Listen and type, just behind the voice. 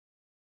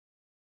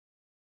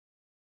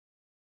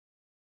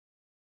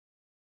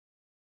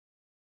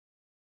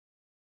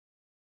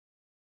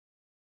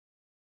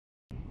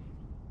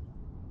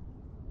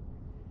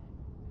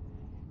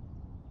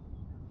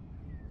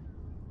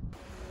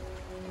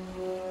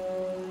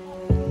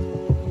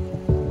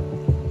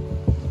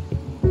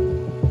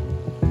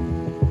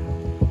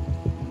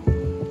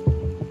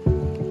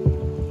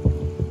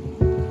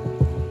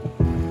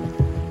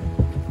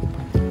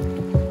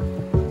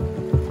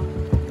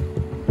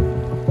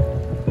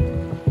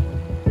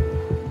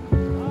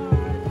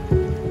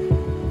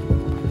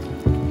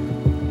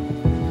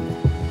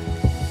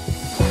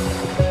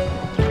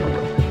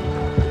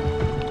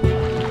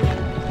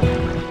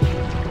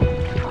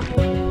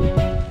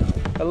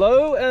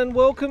and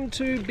welcome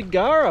to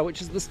Biggara,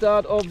 which is the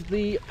start of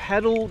the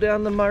paddle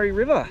down the Murray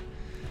River.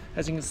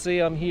 As you can see,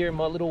 I'm here in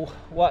my little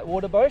white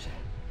water boat.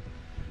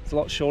 It's a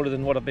lot shorter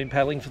than what I've been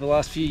paddling for the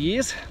last few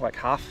years, like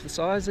half the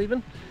size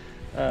even.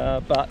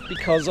 But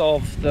because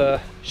of the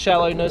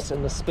shallowness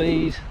and the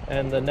speed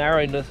and the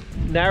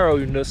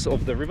narrowness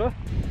of the river,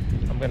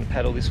 I'm going to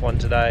paddle this one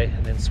today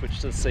and then switch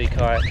to the sea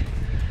kayak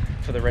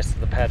for the rest of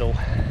the paddle.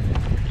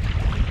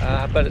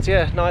 But it's,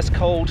 yeah, nice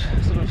cold,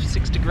 sort of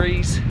 6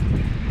 degrees,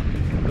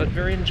 but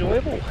very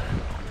enjoyable.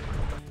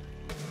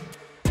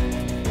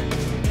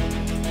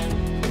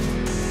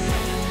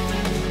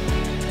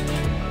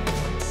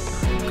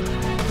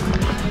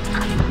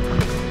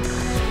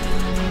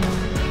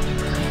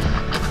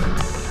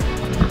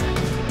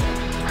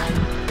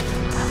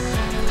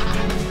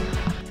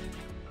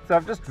 So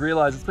I've just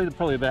realised it's been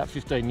probably about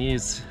 15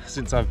 years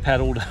since I've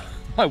paddled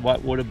my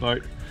whitewater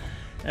boat,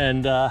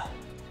 and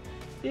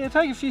yeah,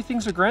 take a few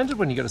things for granted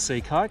when you got a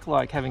sea kayak,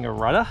 like having a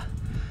rudder.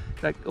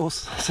 That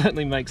also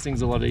certainly makes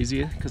things a lot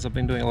easier because I've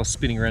been doing a lot of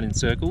spinning around in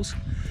circles.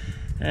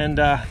 And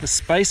the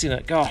space in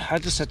it, God, I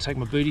just had to take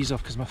my booties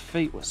off because my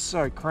feet were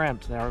so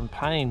cramped, they were in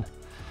pain.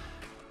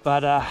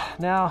 But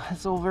now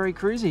it's all very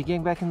cruisy,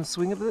 getting back in the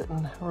swing of it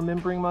and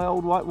remembering my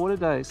old whitewater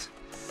days.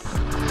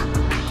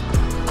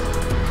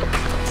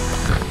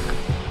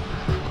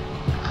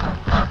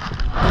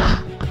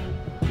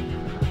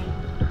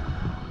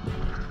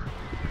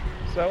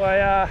 So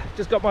I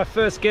just got my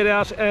first get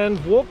out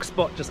and walk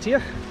spot just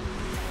here.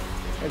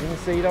 As you can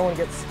see, you don't want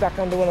to get stuck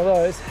under one of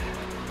those.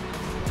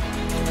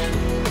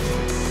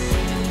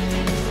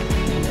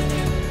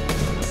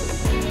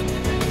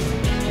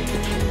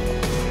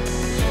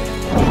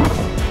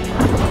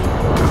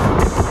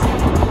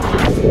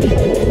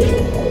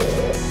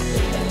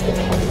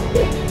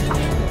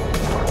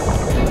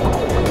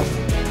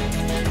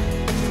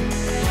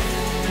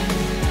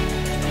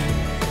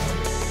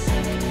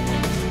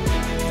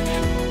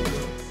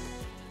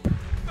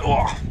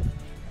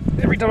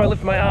 Every time I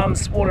lift my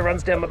arms, water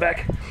runs down my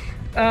back.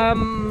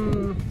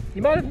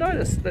 You might have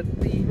noticed that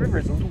the river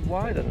is a little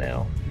wider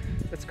now.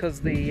 That's because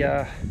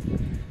the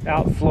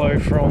outflow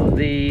from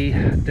the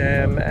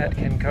dam at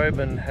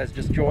Kincoban has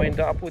just joined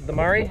up with the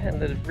Murray, and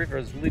the river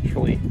has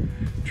literally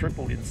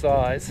tripled in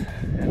size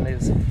and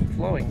is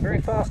flowing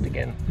very fast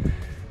again,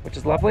 which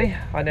is lovely.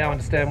 I now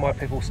understand why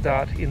people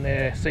start in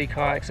their sea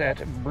kayaks at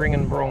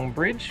Bringenbrong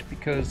Bridge,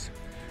 because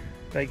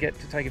they get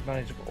to take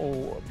advantage of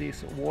all of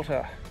this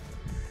water.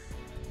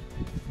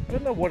 I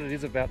don't know what it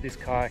is about this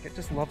kayak, it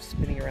just loves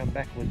spinning around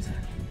backwards.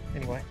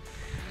 Anyway,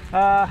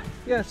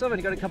 yeah, so I've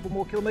only got a couple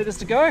more kilometres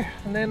to go,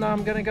 and then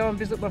I'm going to go and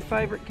visit my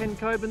favourite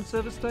Kincoban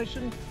service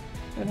station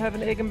and have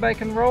an egg and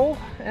bacon roll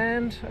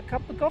and a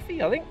cup of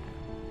coffee, I think.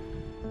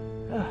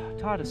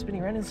 Tired of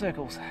spinning around in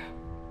circles.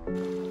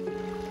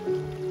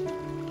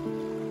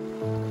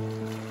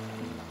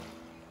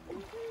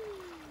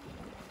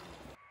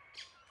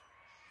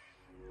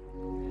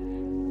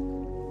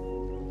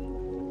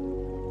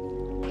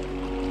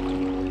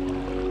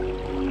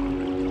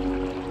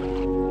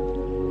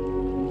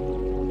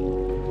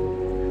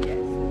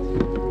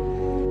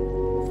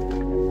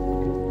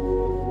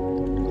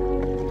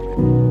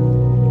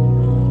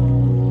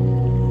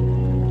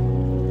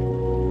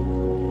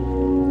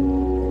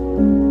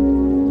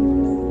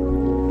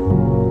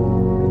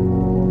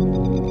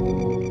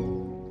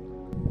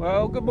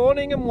 Good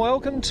morning and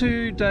welcome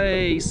to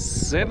day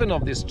 7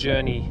 of this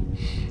journey.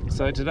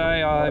 So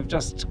today I've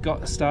just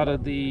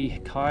started the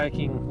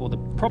kayaking, or the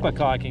proper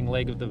kayaking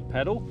leg of the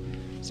paddle.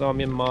 So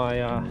I'm in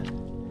my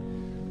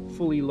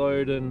fully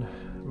loaded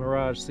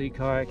Mirage sea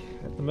kayak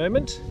at the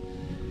moment.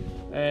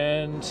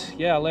 And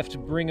yeah, I left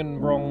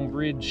Bringenbrong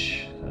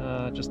Bridge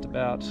just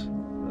about,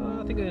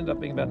 I think it ended up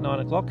being about 9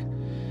 o'clock.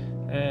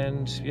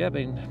 And yeah,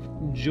 been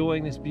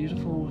enjoying this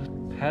beautiful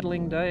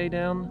paddling day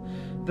down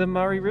the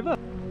Murray River.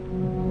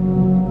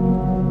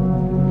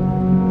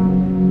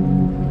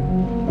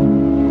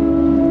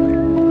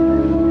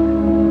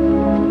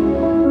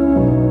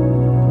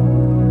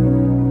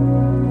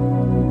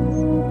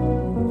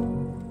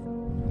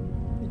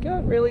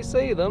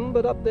 See them,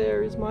 but up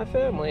there is my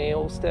family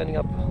all standing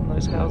up on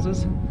those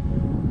houses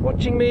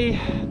watching me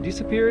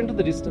disappear into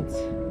the distance.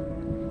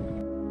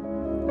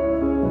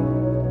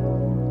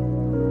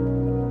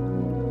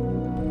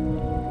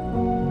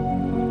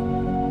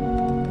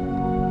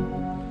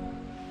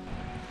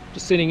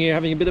 Just sitting here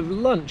having a bit of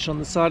lunch on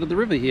the side of the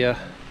river here,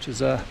 which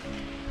is not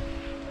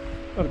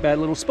a bad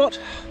little spot.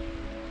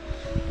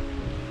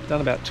 Done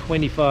about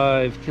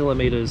 25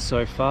 kilometres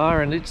so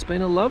far, and it's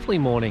been a lovely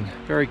morning,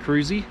 very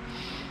cruisy.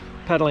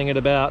 Paddling at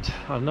about,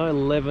 I don't know,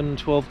 11,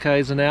 12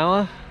 k's an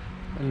hour,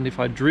 and if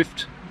I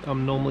drift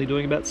I'm normally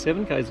doing about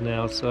 7 k's an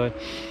hour, so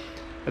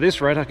at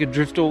this rate I could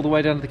drift all the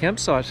way down to the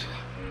campsite,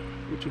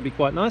 which would be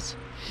quite nice.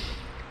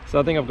 So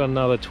I think I've got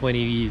another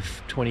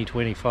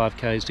 20-25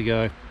 k's to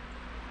go.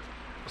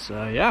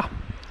 So yeah,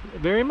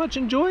 very much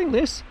enjoying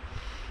this.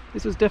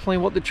 This is definitely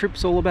what the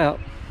trip's all about.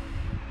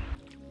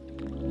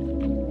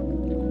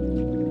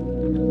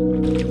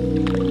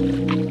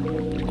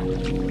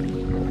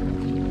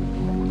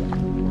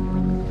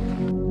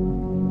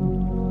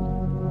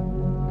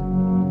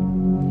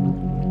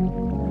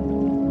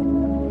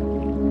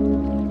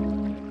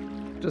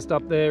 just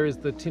up there is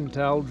the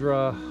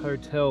Tintaldra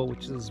Hotel,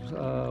 which is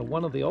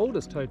one of the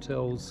oldest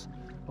hotels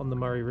on the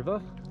Murray River.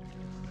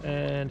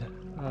 And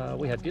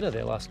we had dinner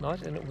there last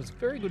night, and it was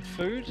very good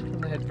food,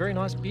 and they had very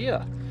nice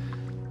beer.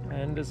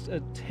 And as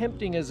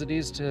tempting as it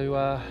is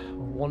to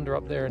wander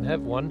up there and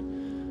have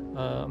one,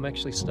 I'm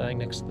actually staying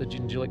next to the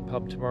Jingellic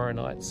Pub tomorrow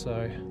night,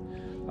 so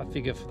I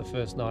figure for the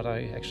first night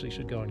I actually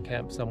should go and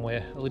camp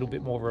somewhere a little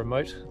bit more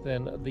remote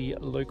than the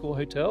local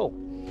hotel.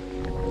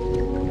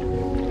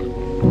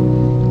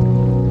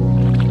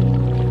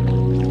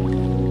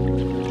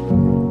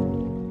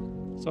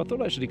 So I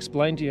thought I should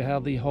explain to you how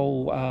the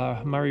whole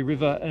Murray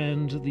River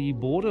and the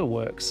border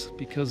works,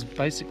 because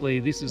basically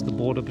this is the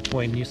border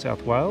between New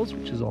South Wales,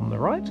 which is on the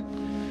right,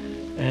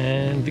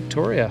 and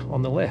Victoria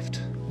on the left,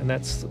 and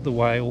that's the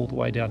way all the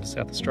way down to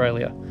South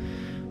Australia.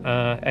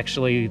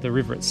 Actually, the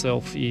river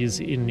itself is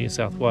in New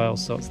South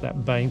Wales, so it's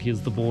that bank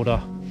is the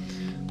border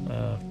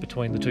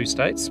between the two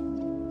states.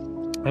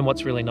 And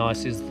what's really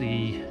nice is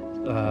the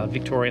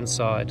Victorian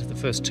side, the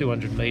first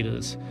 200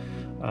 metres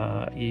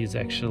is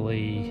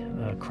actually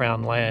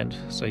Crown land,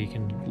 so you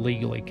can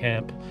legally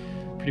camp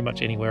pretty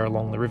much anywhere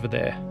along the river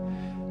there.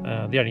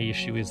 The only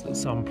issue is that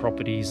some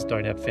properties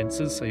don't have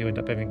fences, so you end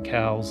up having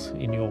cows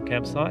in your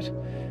campsite,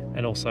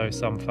 and also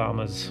some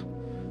farmers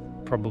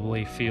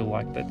probably feel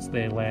like that's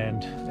their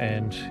land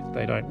and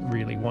they don't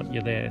really want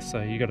you there,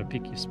 so you got to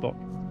pick your spot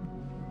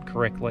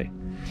correctly.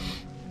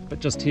 But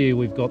just here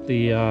we've got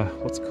the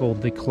what's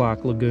called the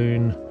Clarke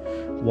Lagoon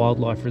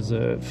Wildlife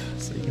Reserve,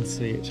 so you can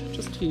see it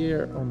just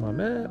here on my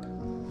map,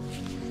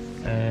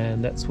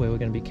 and that's where we're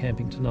going to be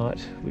camping tonight,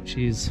 which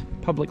is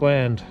public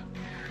land.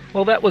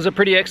 Well, that was a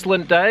pretty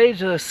excellent day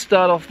to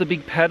start off the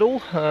big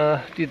paddle.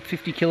 Did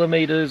 50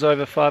 kilometres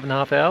over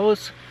 5.5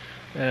 hours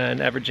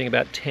and averaging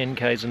about 10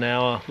 k's an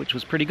hour, which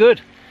was pretty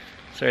good.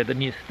 Sorry,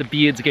 the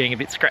beard's getting a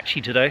bit scratchy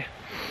today.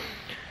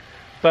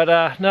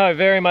 But no,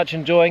 very much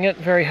enjoying it.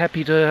 Very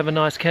happy to have a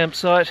nice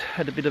campsite.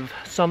 Had a bit of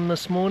sun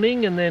this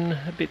morning and then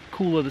a bit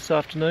cooler this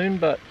afternoon,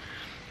 but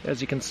as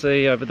you can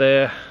see over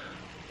there,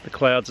 the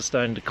clouds are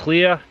starting to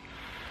clear,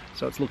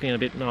 so it's looking a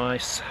bit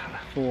nice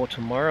for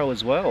tomorrow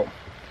as well.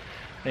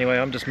 Anyway,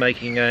 I'm just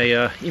making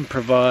a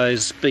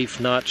improvised beef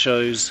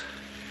nachos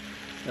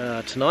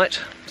tonight.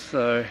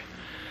 So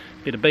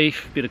bit of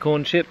beef, bit of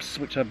corn chips,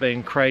 which I've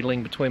been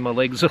cradling between my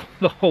legs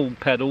the whole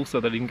paddle so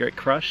they didn't get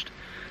crushed.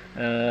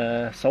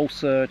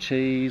 Salsa,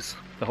 cheese,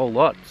 the whole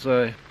lot.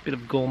 So a bit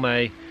of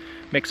gourmet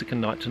Mexican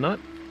night tonight.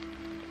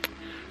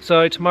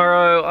 So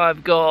tomorrow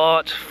I've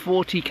got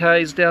 40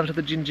 k's down to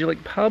the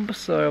Jingellic Pub,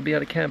 so I'll be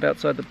able to camp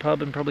outside the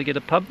pub and probably get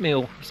a pub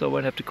meal, so I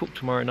won't have to cook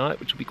tomorrow night,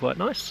 which will be quite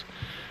nice.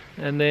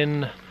 And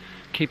then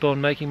keep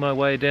on making my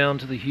way down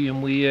to the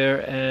Hume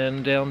Weir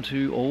and down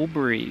to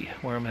Albury,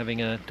 where I'm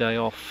having a day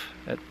off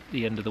at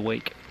the end of the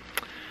week.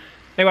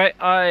 Anyway,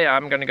 I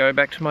am going to go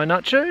back to my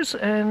nachos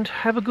and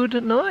have a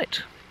good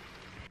night.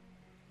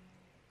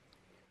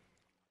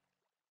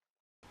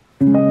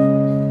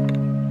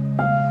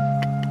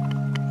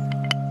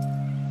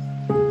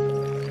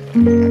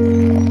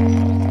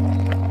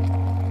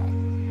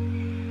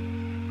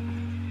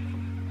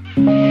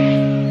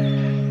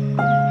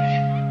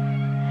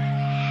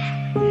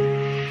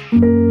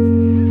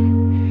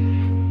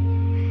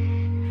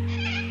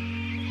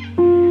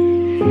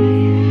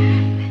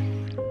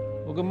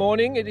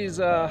 Morning. It is,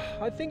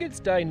 I think it's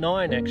day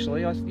 9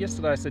 actually.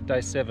 Yesterday I said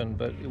day 7,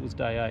 but it was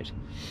day 8.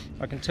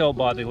 I can tell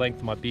by the length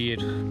of my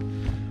beard.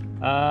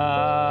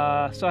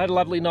 So I had a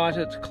lovely night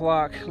at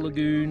Clarke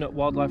Lagoon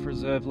Wildlife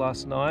Reserve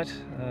last night.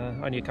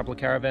 Only a couple of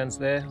caravans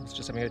there. I was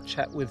just having a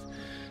chat with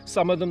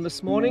some of them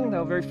this morning. They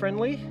were very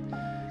friendly.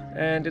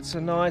 And it's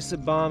a nice,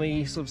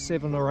 balmy sort of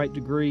 7 or 8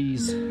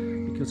 degrees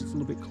because it's a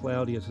little bit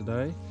cloudier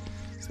today.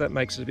 So that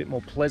makes it a bit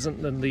more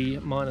pleasant than the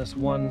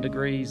 -1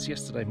 degrees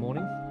yesterday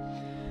morning.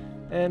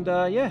 And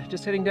yeah,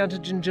 just heading down to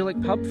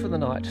Jingellic Pub for the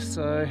night,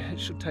 so it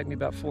should take me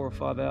about 4 or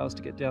 5 hours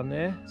to get down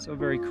there. So a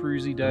very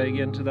cruisy day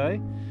again today,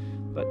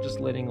 but just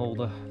letting all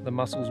the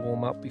muscles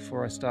warm up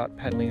before I start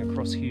paddling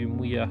across Hume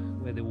Weir,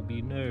 where there will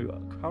be no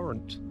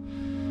current.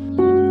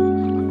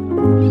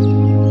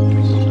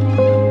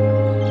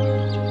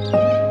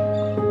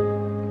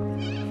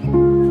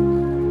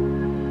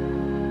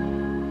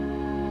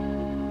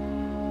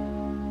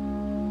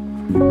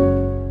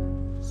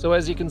 So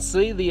as you can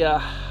see,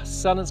 the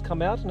sun has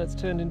come out and it's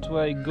turned into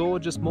a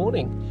gorgeous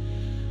morning.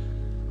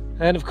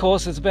 And of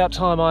course, it's about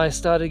time I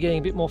started getting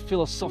a bit more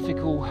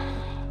philosophical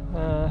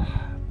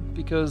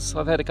because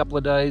I've had a couple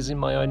of days in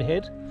my own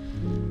head.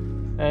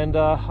 And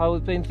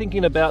I've been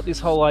thinking about this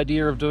whole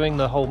idea of doing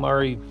the whole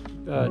Murray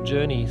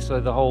journey,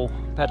 so the whole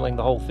paddling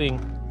the whole thing.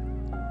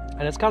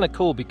 And it's kind of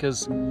cool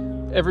because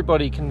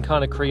everybody can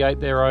kind of create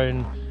their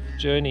own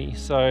journey.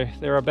 So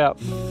there are about,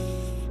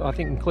 I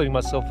think including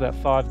myself, about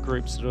 5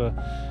 groups that are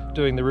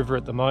doing the river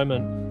at the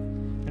moment,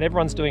 and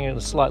everyone's doing it in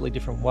a slightly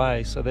different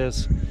way. So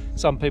there's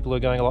some people who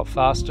are going a lot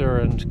faster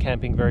and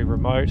camping very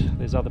remote.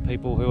 There's other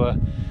people who are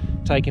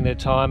taking their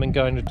time and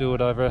going to do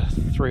it over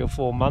 3 or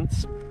 4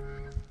 months,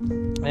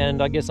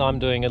 and I guess I'm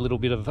doing a little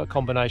bit of a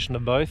combination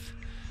of both.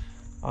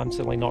 I'm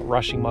certainly not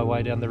rushing my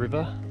way down the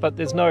river, but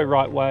there's no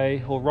right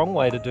way or wrong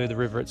way to do the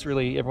river. It's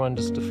really everyone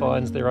just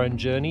defines their own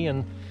journey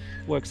and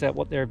works out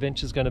what their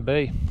adventure's going to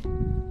be.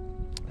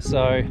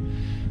 So,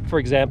 for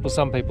example,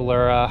 some people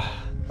are,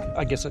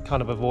 I guess,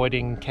 kind of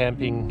avoiding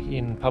camping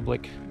in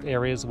public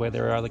areas where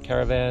there are other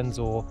caravans,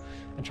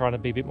 and trying to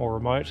be a bit more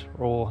remote,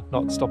 or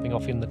not stopping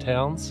off in the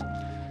towns,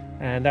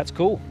 and that's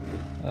cool.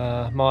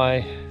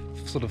 My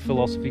sort of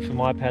philosophy for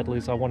my paddle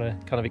is I want to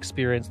kind of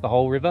experience the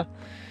whole river,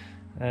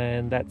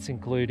 and that's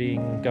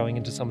including going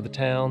into some of the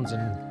towns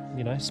and,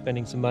 you know,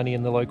 spending some money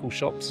in the local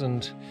shops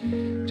and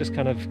just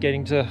kind of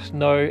getting to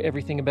know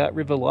everything about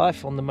river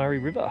life on the Murray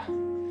River.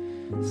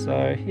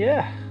 So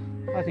yeah,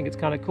 I think it's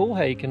kind of cool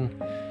how you can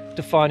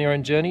define your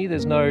own journey.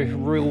 There's no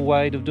real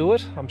way to do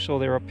it. I'm sure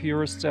there are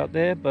purists out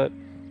there, but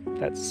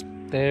that's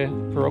their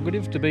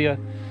prerogative to be a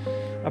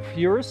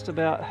purist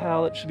about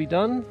how it should be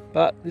done,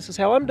 but this is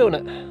how I'm doing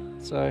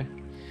it. So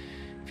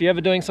if you're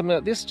ever doing something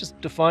like this, just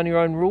define your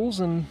own rules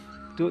and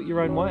do it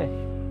your own way.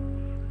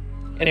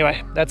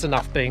 Anyway, that's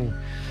enough being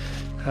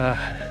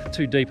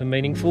too deep and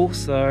meaningful,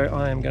 so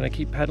I am going to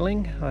keep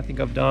paddling. I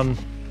think I've only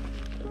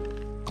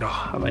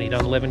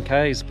done 11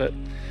 k's, but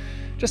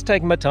just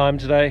taking my time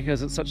today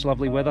because it's such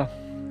lovely weather.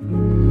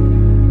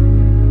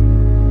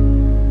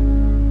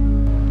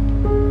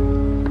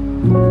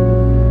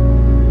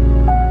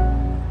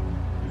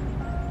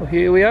 Well,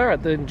 here we are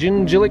at the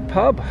Jingellic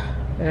Pub,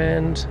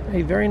 and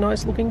a very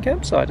nice looking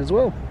campsite as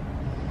well.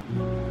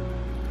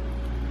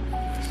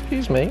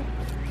 Excuse me.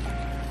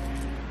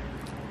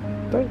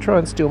 Don't try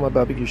and steal my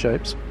barbecue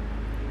shapes.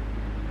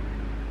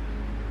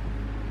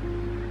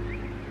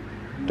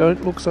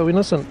 Don't look so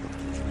innocent.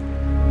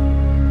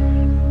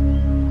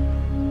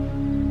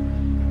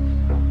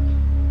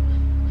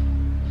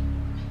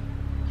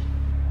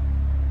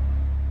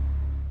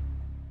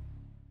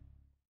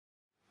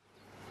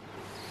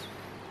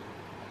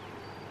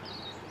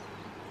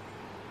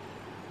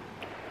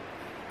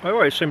 I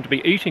always seem to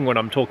be eating when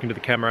I'm talking to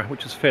the camera,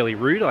 which is fairly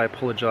rude. I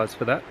apologise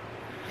for that.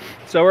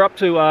 So we're up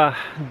to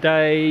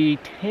day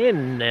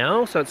 10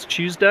 now, so it's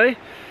Tuesday.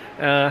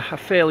 A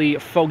fairly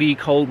foggy,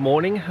 cold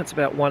morning. It's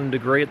about 1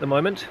 degree at the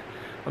moment.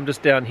 I'm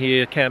just down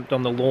here camped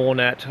on the lawn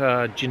at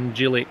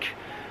Jingellic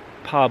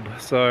Pub.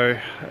 So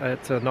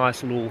it's a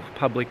nice little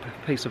public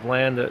piece of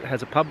land that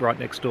has a pub right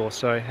next door,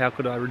 so how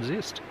could I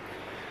resist?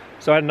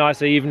 So I had a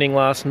nice evening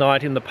last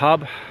night in the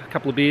pub, a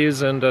couple of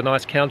beers and a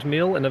nice counter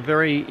meal, and a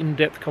very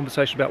in-depth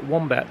conversation about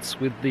wombats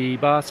with the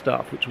bar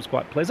staff, which was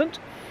quite pleasant.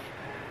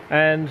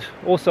 And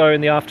also in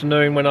the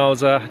afternoon, when I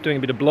was doing a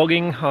bit of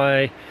blogging,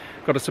 I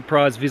got a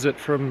surprise visit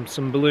from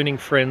some ballooning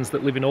friends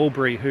that live in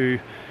Albury who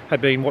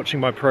had been watching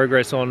my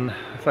progress on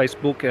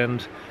Facebook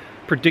and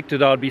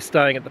predicted I'd be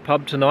staying at the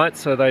pub tonight,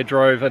 so they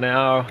drove an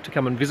hour to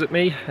come and visit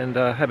me and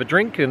have a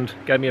drink and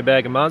gave me a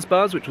bag of Mars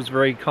bars, which was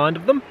very kind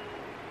of them.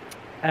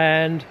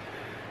 And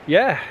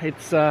yeah,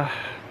 it's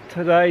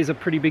today's a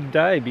pretty big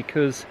day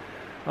because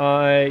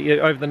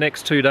over the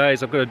next 2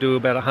 days I've got to do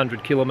about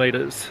 100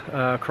 kilometres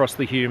across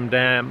the Hume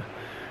Dam.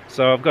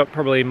 So I've got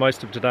probably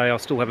most of today. I'll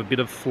still have a bit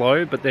of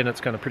flow, but then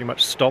it's going to pretty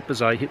much stop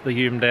as I hit the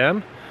Hume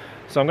Dam.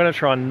 So I'm going to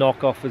try and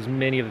knock off as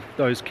many of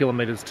those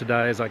kilometres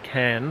today as I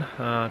can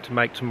to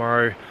make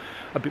tomorrow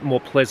a bit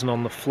more pleasant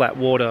on the flat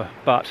water.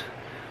 But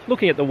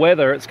looking at the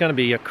weather, it's going to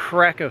be a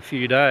cracker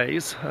few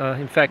days.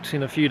 In fact,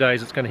 in a few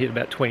days it's going to hit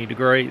about 20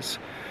 degrees.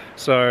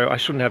 So I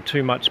shouldn't have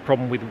too much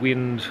problem with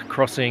wind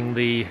crossing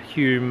the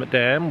Hume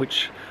Dam,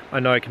 which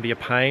I know can be a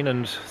pain,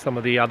 and some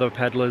of the other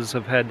paddlers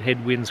have had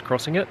headwinds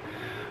crossing it.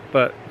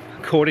 But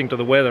according to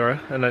the weather,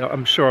 and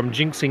I'm sure I'm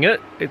jinxing it,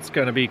 it's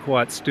going to be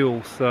quite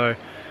still. So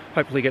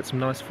hopefully get some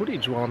nice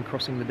footage while I'm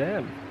crossing the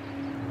dam.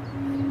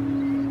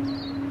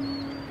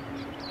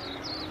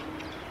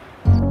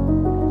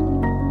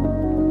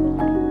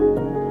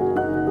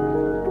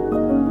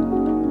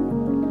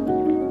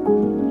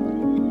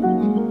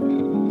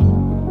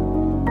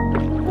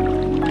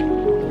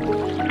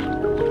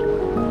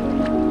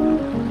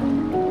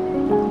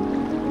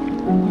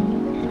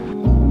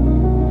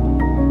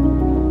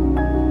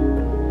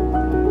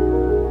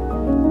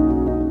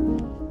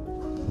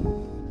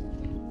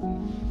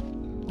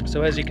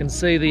 So as you can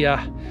see, the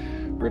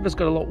river's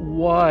got a lot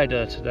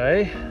wider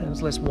today and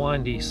it's less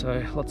windy,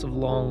 so lots of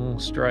long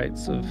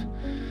straights of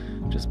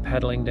just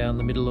paddling down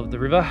the middle of the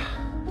river.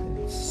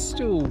 It's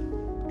still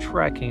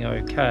tracking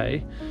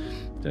okay,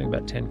 doing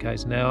about 10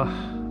 k's an hour,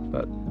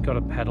 but got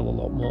to paddle a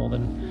lot more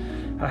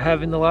than I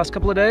have in the last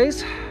couple of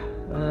days.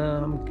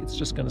 It's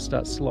just going to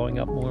start slowing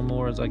up more and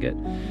more as I get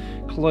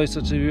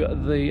closer to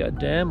the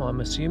dam,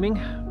 I'm assuming,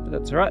 but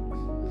that's alright.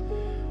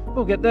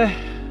 We'll get there.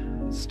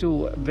 It's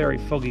still very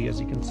foggy, as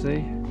you can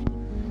see,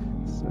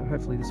 so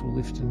hopefully this will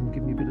lift and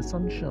give me a bit of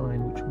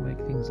sunshine, which will make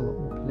things a lot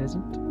more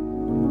pleasant.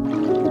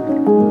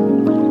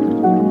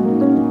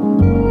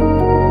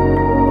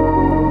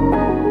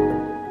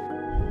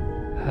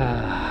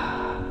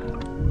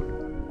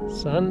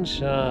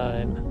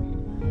 Sunshine.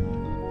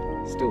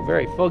 Still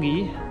very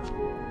foggy,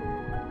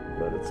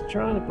 but it's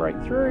trying to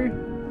break through.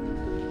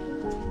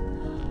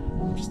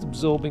 I'm just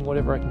absorbing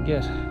whatever I can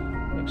get.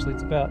 Actually,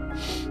 it's about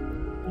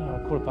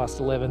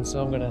 11:15,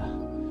 so I'm going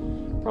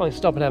to probably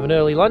stop and have an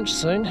early lunch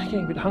soon.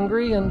 Getting a bit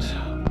hungry, and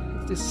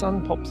if this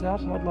sun pops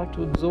out, I'd like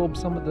to absorb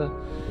some of the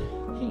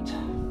heat.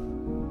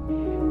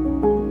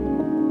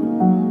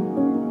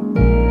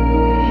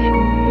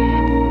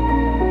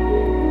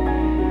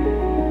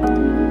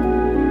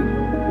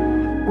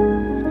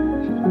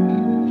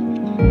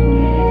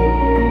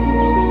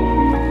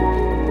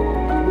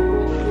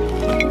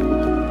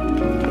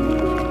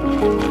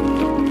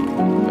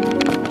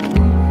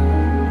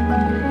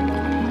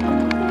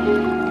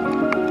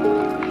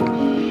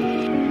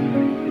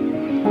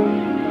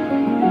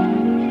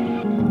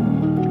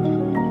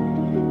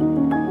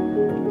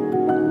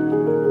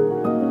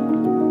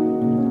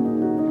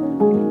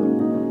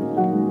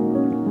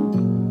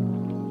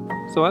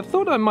 So I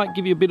thought I might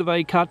give you a bit of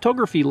a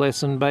cartography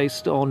lesson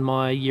based on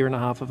my 1.5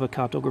 years of a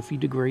cartography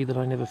degree that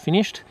I never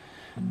finished.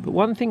 But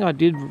one thing I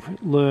did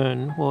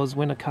learn was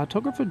when a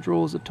cartographer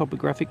draws a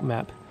topographic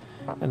map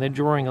and they're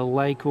drawing a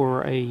lake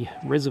or a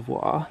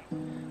reservoir,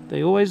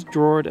 they always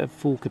draw it at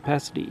full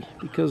capacity,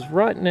 because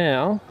right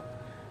now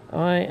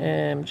I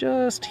am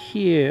just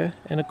here,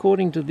 and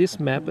according to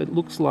this map it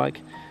looks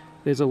like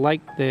there's a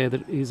lake there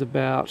that is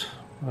about,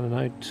 I don't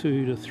know,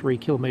 2 to 3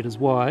 kilometers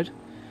wide.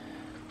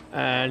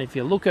 And if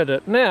you look at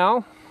it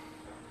now,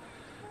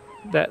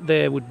 that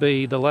there would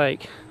be the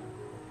lake.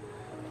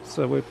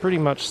 So we're pretty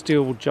much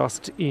still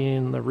just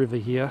in the river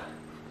here.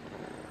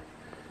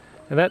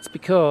 And that's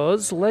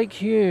because Lake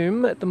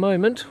Hume at the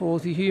moment, or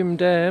the Hume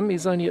Dam,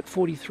 is only at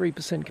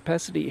 43%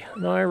 capacity.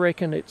 And I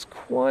reckon it's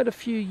quite a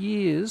few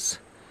years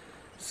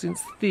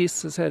since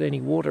this has had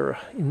any water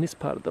in this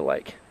part of the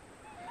lake.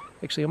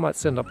 Actually, I might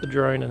send up the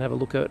drone and have a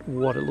look at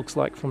what it looks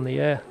like from the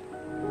air.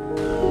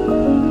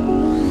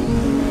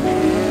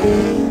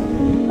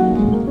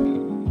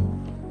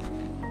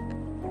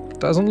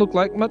 Doesn't look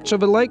like much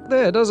of a lake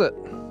there, does it?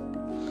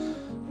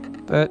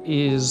 That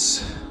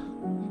is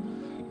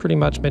pretty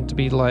much meant to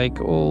be lake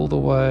all the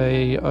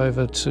way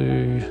over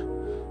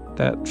to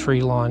that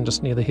tree line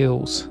just near the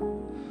hills.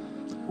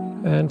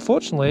 And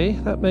fortunately,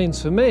 that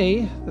means for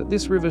me that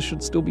this river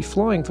should still be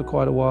flowing for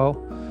quite a while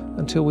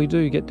until we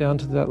do get down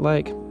to that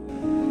lake.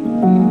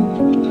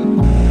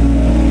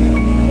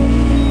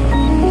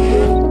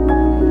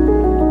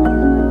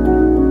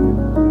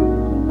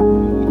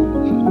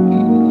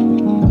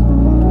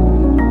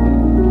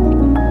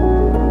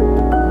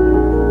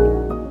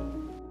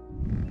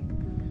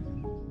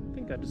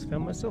 I just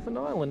found myself an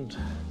island.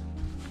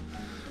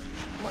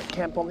 Might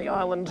camp on the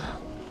island.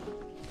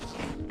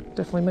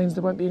 Definitely means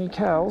there won't be any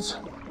cows.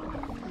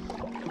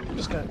 I'm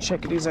just going to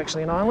check it is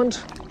actually an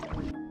island.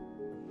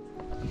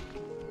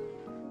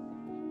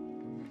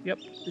 Yep,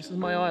 this is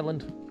my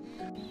island.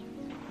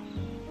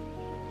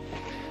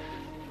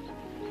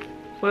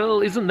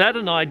 Well, isn't that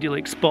an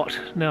idyllic spot?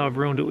 Now I've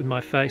ruined it with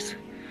my face.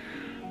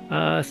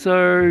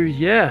 So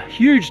yeah,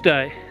 huge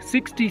day.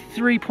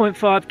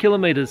 63.5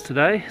 kilometers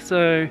today.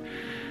 So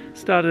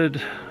started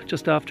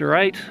just after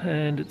 8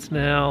 and it's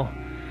now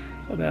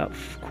about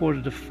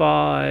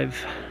 4:45,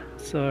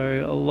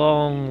 so a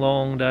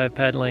long day of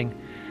paddling.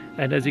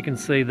 And as you can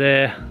see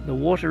there, the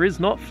water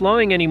is not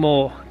flowing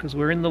anymore because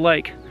we're in the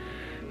lake.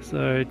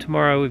 So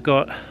tomorrow we've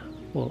got,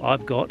 well,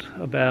 I've got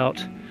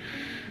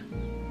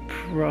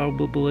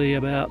probably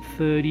about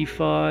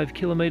 35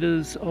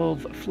 kilometers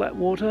of flat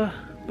water,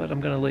 but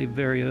I'm going to leave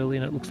very early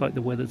and it looks like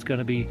the weather's going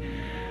to be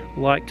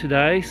like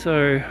today,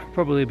 so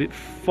probably a bit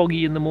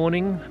foggy in the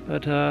morning,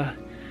 but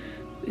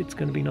it's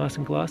going to be nice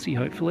and glassy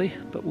hopefully,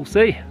 but we'll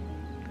see.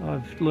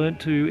 I've learned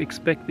to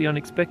expect the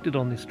unexpected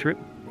on this trip.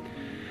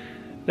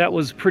 That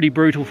was pretty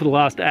brutal for the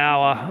last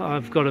hour.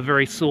 I've got a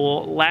very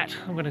sore lat.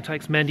 I'm going to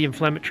take some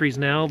anti-inflammatories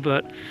now,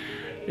 but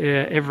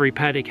yeah, every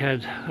paddock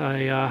had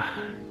a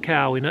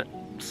cow in it,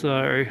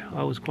 so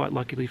I was quite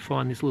lucky to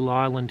find this little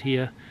island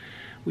here,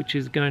 which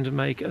is going to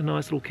make a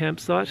nice little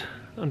campsite.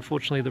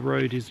 Unfortunately the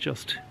road is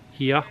just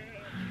here,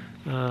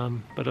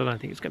 but I don't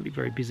think it's going to be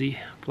very busy.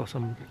 Plus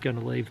I'm going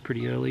to leave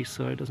pretty early,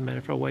 so it doesn't matter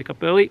if I wake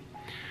up early.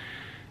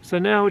 So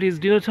now it is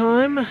dinner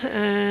time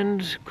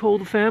and call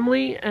the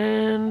family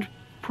and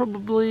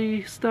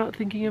probably start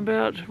thinking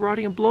about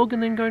writing a blog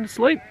and then going to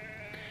sleep.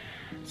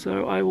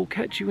 So I will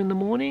catch you in the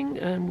morning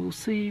and we'll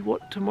see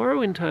what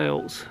tomorrow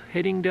entails,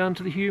 heading down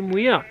to the Hume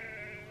Weir.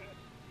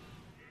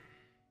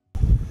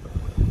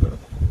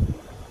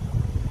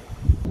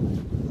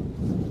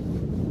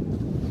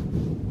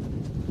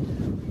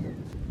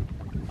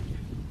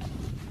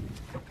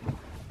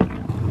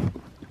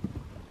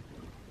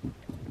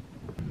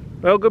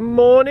 Well, good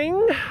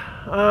morning.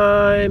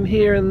 I'm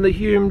here in the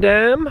Hume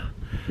Dam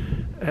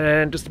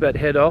and just about to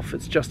head off.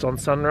 It's just on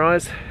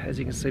sunrise. As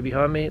you can see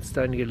behind me, it's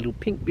starting to get a little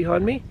pink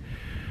behind me.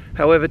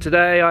 However,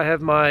 today I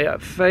have my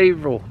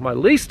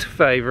least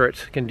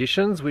favourite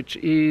conditions, which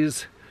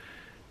is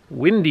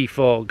windy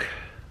fog.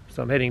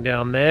 So I'm heading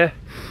down there,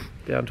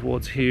 down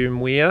towards Hume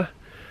Weir.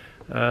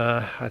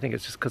 I think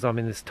it's just because I'm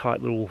in this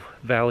tight little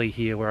valley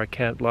here where I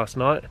camped last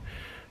night.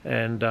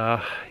 And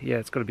yeah,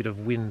 it's got a bit of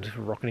wind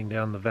rocketing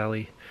down the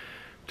valley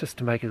just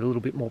to make it a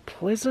little bit more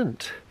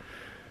pleasant.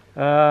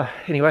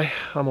 Anyway,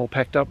 I'm all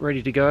packed up,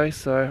 ready to go,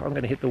 so I'm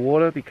going to hit the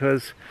water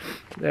because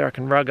there I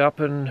can rug up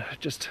and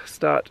just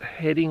start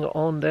heading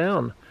on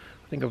down.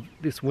 I think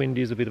this wind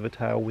is a bit of a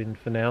tailwind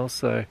for now,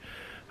 so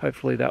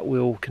hopefully that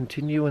will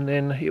continue and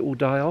then it will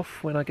die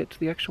off when I get to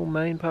the actual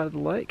main part of the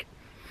lake.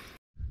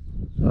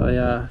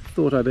 I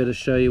thought I'd better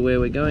show you where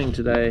we're going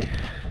today.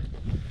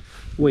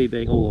 We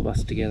being all of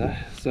us together.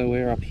 So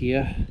we're up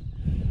here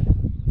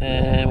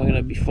and we're going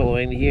to be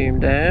following the Hume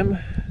Dam,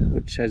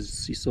 which,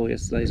 as you saw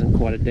yesterday, isn't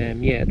quite a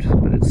dam yet,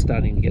 but it's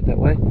starting to get that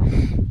way.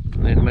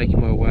 And then making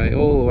my way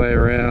all the way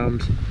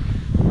around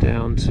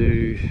down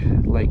to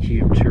Lake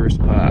Hume Tourist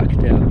Park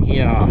down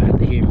here at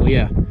the Hume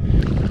Weir.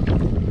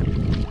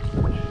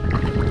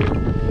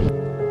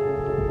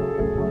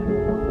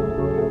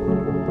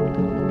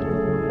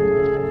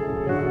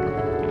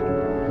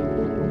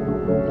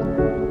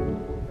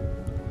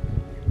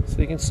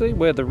 So you can see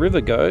where the river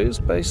goes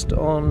based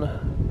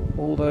on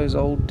all those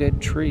old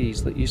dead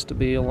trees that used to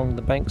be along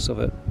the banks of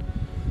it.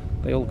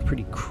 They all look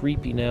pretty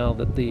creepy now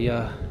that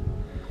the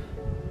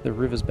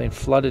river's been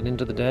flooded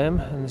into the dam,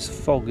 and this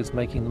fog is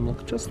making them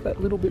look just that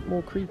little bit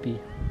more creepy.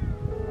 You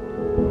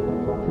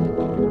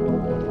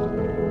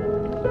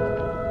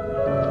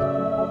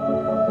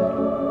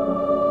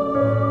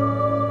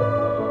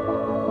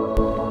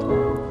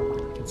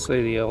can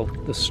see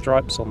the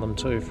stripes on them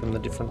too from the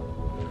different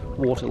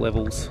water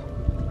levels.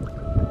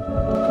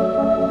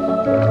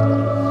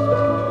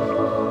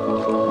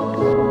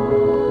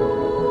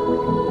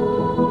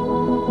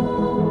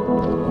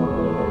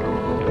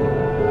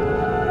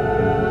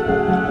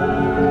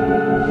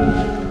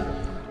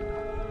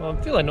 Well,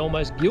 I'm feeling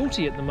almost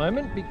guilty at the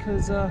moment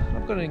because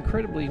I've got an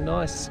incredibly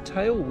nice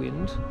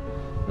tailwind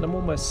and I'm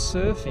almost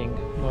surfing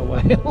my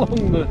way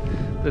along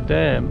the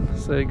dam.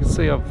 So you can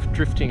see I'm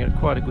drifting at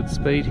quite a good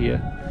speed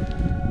here.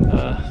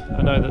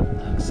 I know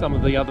that some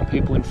of the other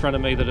people in front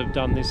of me that have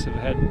done this have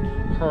had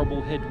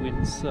horrible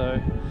headwinds, so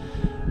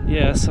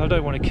yes, I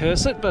don't want to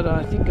curse it, but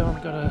I think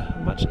I've got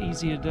a much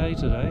easier day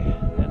today,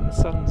 and the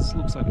sun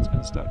looks like it's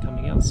going to start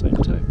coming out soon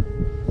too.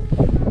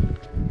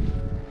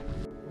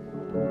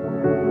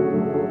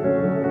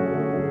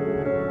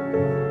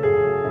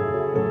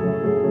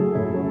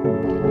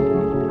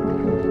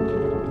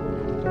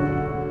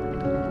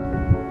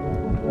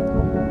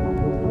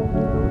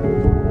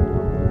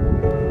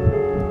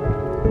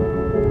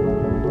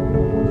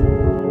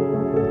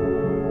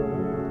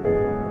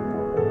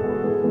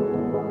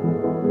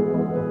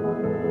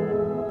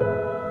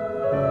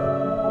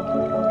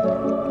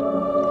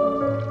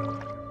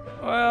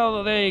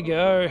 There you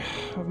go,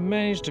 I've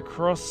managed to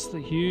cross the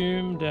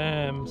Hume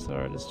Dam.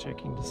 Sorry, just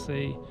checking to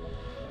see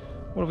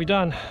what have we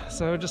done.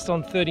 So we're just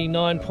on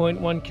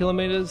 39.1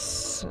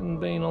 kilometres and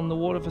been on the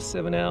water for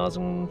 7 hours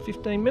and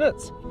 15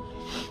 minutes.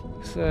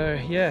 So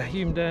yeah,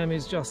 Hume Dam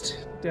is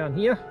just down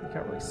here. You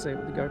can't really see it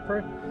with the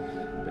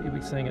GoPro, but you'll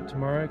be seeing it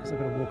tomorrow because I've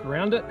got to walk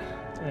around it,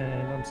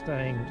 and I'm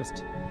staying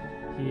just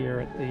here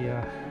at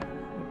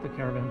the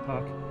caravan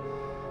park.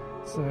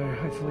 So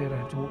hopefully I don't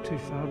have to walk too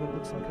far, but it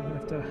looks like I'm going to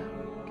have to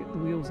get the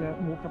wheels out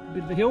and walk up a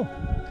bit of the hill.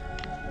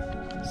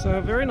 So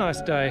a very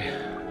nice day,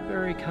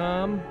 very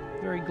calm,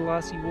 very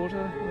glassy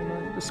water.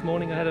 This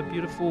morning I had a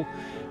beautiful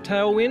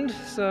tailwind,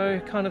 so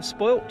kind of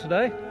spoilt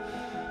today,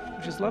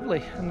 which is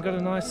lovely, and got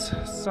a nice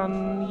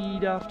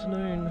sunny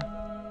afternoon.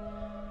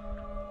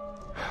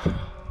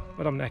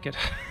 But I'm knackered.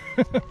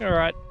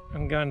 Alright,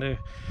 I'm going to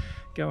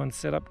go and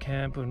set up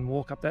camp and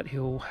walk up that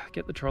hill,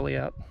 get the trolley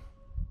out.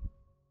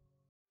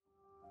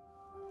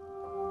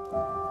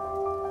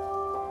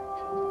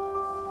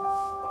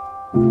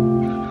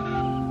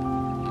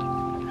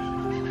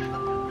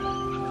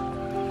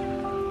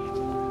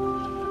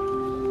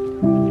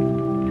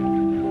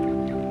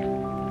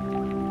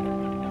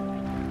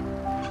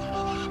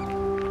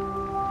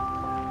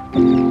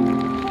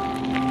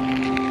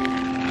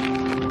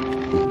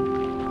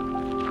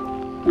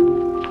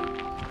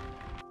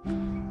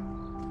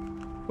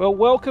 Well,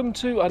 welcome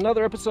to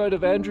another episode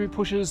of Andrew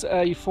Pushes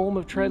a form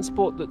of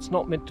transport that's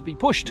not meant to be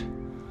pushed.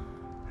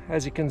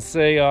 As you can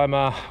see, I'm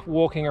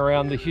walking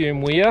around the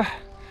Hume Weir.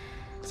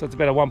 So it's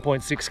about a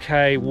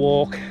 1.6k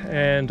walk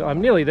and I'm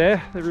nearly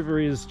there. The river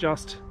is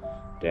just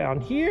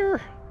down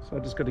here. So I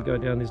just got to go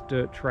down this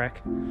dirt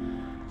track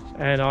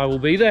and I will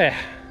be there.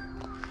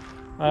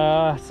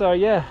 So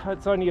yeah,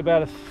 it's only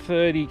about a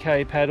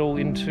 30k paddle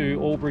into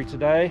Albury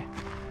today.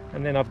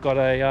 And then I've got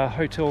a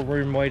hotel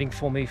room waiting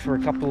for me for a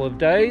couple of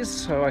days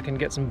so I can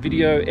get some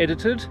video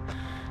edited.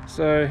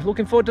 So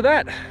looking forward to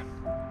that.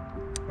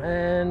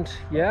 And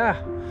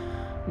yeah,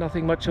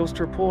 nothing much else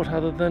to report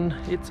other than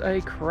it's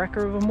a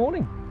cracker of a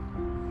morning.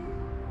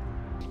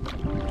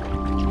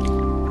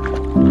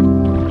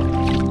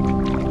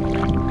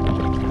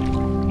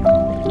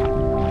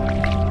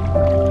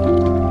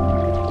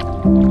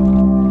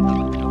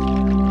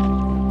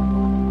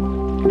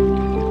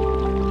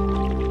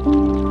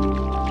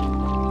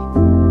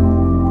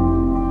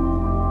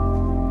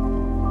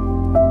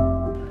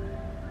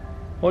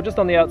 Well, we're just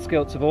on the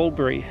outskirts of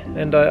Albury,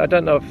 and I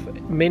don't know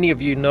if many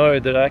of you know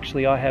that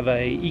actually I have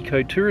a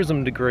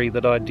ecotourism degree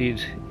that I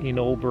did in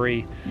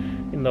Albury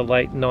in the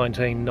late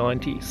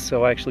 1990s,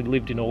 so I actually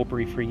lived in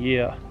Albury for a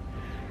year.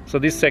 So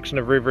this section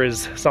of river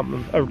is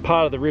a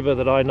part of the river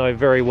that I know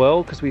very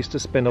well, because we used to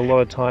spend a lot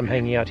of time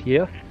hanging out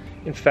here.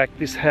 In fact,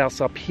 this house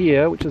up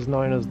here, which is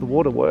known as the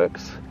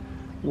Waterworks,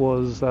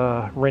 was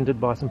rented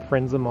by some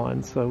friends of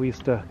mine, so we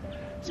used to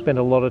spend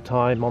a lot of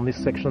time on this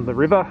section of the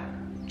river,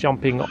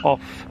 jumping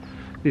off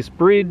this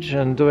bridge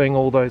and doing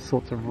all those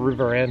sorts of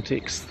river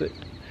antics that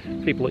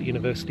people at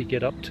university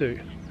get up to.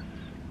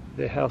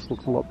 Their house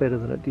looks a lot better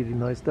than it did in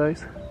those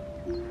days.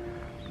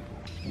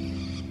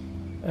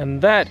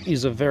 And that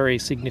is a very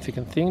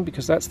significant thing,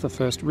 because that's the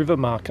first river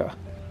marker.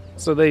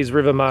 So these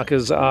river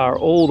markers are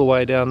all the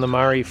way down the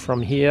Murray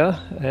from here,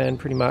 and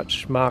pretty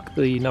much mark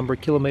the number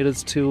of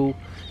kilometres till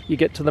you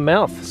get to the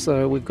mouth.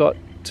 So we've got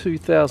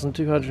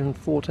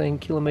 2,214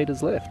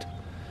 kilometres left.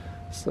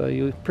 So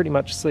you pretty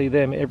much see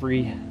them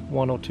every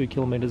 1 or 2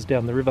 kilometres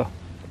down the river.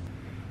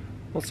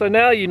 Well, so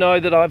now you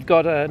know that I've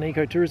got an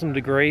ecotourism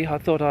degree, I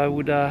thought I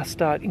would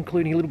start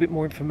including a little bit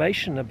more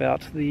information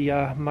about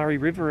the Murray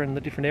River and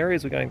the different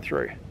areas we're going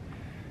through.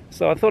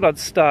 So I thought I'd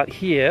start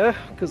here,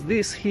 because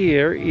this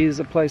here is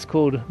a place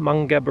called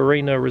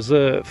Mungabarina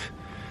Reserve.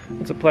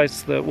 It's a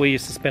place that we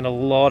used to spend a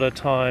lot of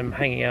time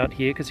hanging out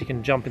here, because you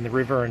can jump in the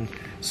river and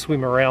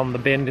swim around the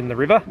bend in the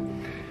river.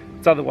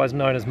 It's otherwise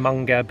known as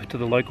Mungab to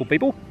the local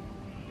people.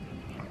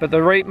 But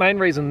the main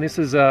reason this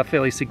is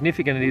fairly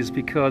significant is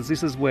because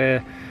this is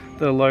where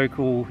the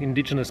local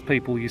indigenous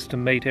people used to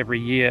meet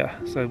every year.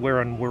 So we're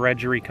on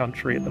Wiradjuri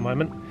country at the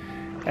moment,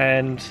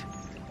 and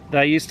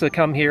they used to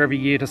come here every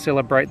year to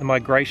celebrate the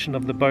migration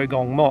of the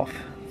bogong moth.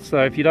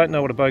 So if you don't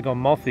know what a bogong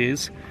moth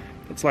is,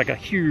 it's like a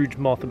huge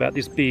moth about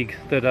this big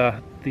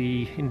that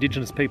the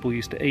indigenous people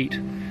used to eat.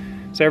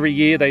 So every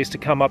year they used to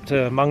come up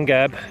to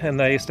Mungab, and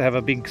they used to have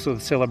a big sort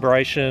of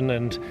celebration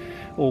and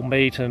all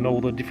meet, and all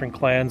the different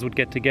clans would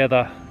get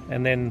together,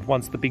 and then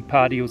once the big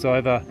party was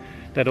over,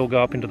 they'd all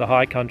go up into the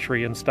high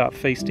country and start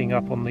feasting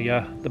up on the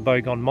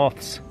bogong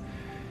moths.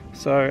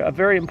 So a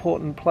very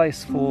important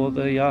place for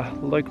the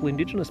local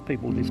indigenous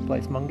people, this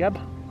place, Mungab.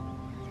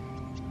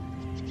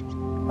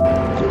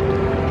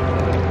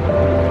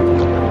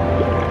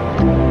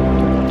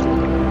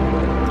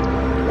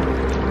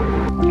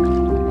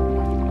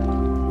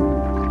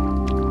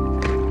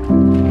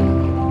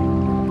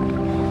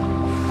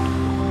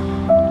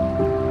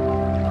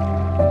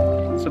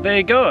 There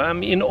you go,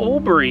 I'm in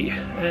Albury,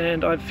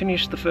 and I've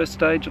finished the first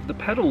stage of the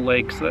paddle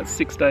leg, so that's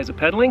 6 days of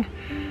paddling,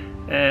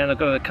 and I've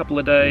got a couple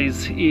of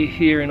days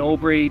here in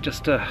Albury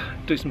just to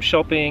do some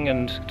shopping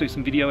and do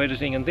some video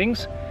editing and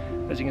things.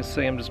 As you can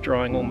see, I'm just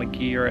drying all my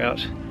gear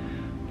out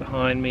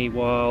behind me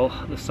while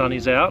the sun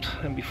is out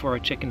and before I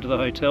check into the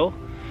hotel.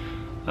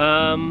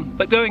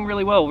 But going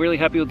really well, really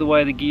happy with the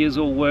way the gear's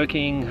all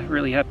working,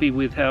 really happy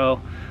with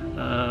how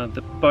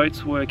the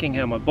boat's working,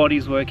 how my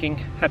body's working,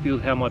 happy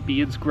with how my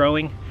beard's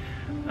growing.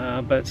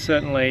 But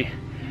certainly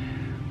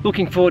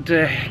looking forward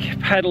to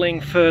paddling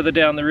further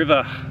down the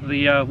river.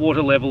 The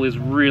water level is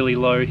really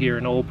low here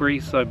in Albury,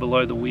 so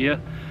below the Weir.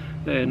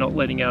 They're not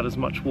letting out as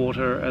much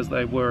water as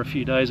they were a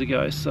few days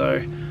ago,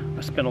 so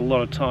I spent a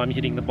lot of time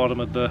hitting the bottom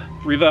of the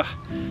river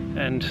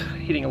and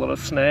hitting a lot of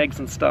snags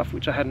and stuff,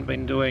 which I hadn't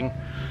been doing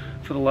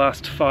for the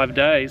last 5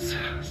 days.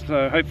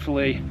 So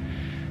hopefully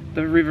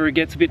the river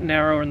gets a bit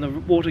narrower and the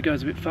water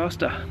goes a bit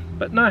faster.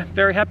 But no,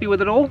 very happy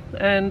with it all,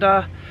 and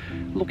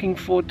looking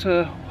forward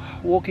to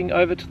walking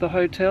over to the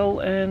hotel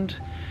and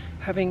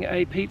having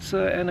a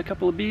pizza and a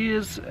couple of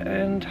beers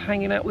and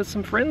hanging out with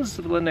some friends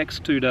for the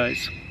next 2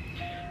 days.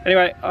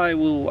 Anyway, I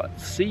will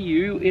see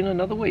you in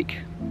another week.